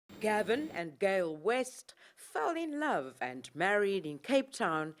Gavin and Gail West fell in love and married in Cape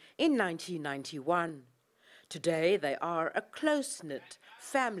Town in 1991. Today they are a close-knit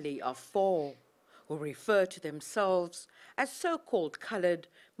family of 4 who refer to themselves as so-called coloured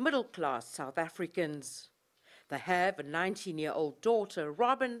middle-class South Africans. They have a 19-year-old daughter,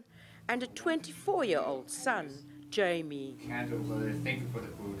 Robin, and a 24-year-old son, Jamie. Hand over, thank you for the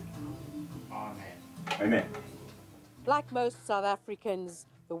food. Amen. Amen. Like most South Africans,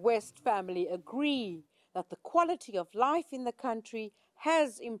 the West family agree that the quality of life in the country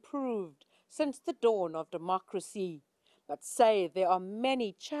has improved since the dawn of democracy, but say there are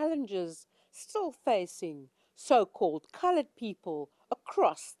many challenges still facing so-called coloured people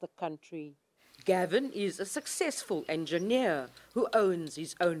across the country. Gavin is a successful engineer who owns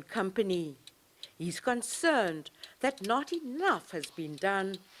his own company. He's concerned that not enough has been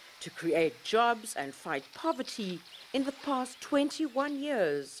done to create jobs and fight poverty in the past 21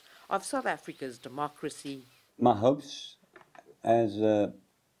 years of South Africa's democracy. My hopes as a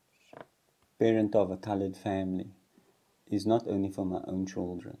parent of a coloured family is not only for my own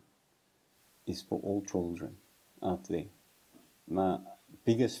children, it's for all children out there. My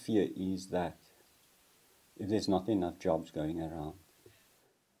biggest fear is that if there's not enough jobs going around,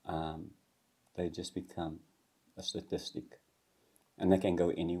 they just become a statistic, and they can go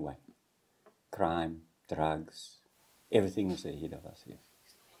anyway. Crime, drugs, everything is ahead of us here.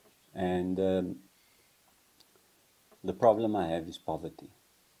 And the problem I have is poverty.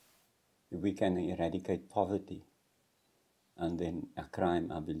 If we can eradicate poverty, and then a crime,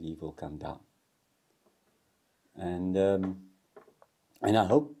 I believe, will come down. And I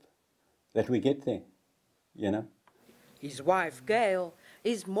hope that we get there, you know. His wife, Gail,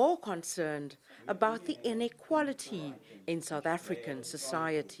 is more concerned about the inequality in South African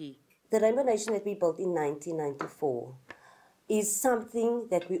society. The Rainbow Nation that we built in 1994 is something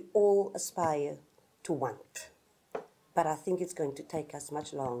that we all aspire to want. But I think it's going to take us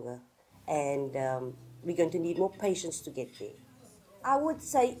much longer, and we're going to need more patience to get there. I would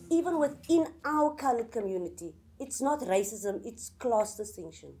say even within our coloured community, it's not racism, it's class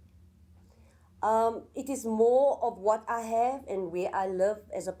distinction. It is more of what I have and where I live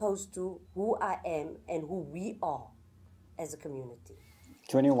as opposed to who I am and who we are as a community.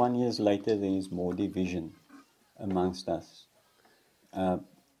 21 years later, there is more division amongst us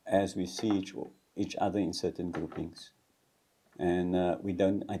as we see each other in certain groupings. And we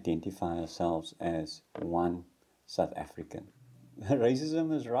don't identify ourselves as one South African.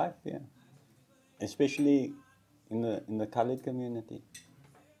 Racism is rife here, especially in the coloured community.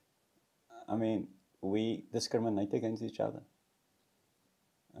 I mean, we discriminate against each other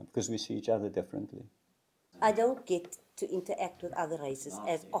because we see each other differently. I don't get to interact with other races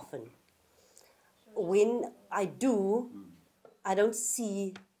as often. When I do, I don't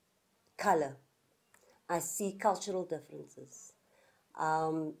see colour. I see cultural differences.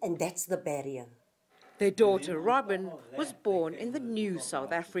 And that's the barrier. Their daughter, Robin, was born in the new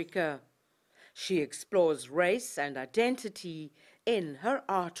South Africa. She explores race and identity in her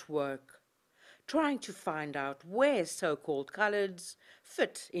artwork, trying to find out where so-called coloureds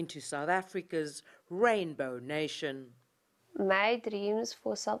fit into South Africa's rainbow nation. My dreams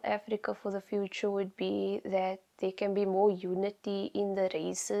for South Africa for the future would be that there can be more unity in the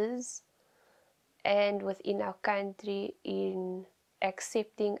races and within our country in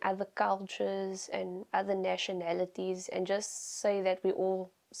accepting other cultures and other nationalities, and just say that we're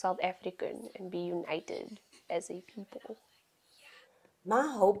all South African and be united as a people. My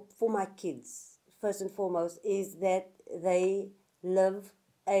hope for my kids, first and foremost, is that they live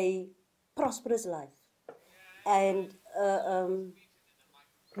a prosperous life and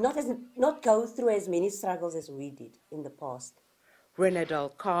not go through as many struggles as we did in the past. Renadal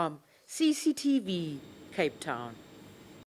Calm, CCTV, Cape Town.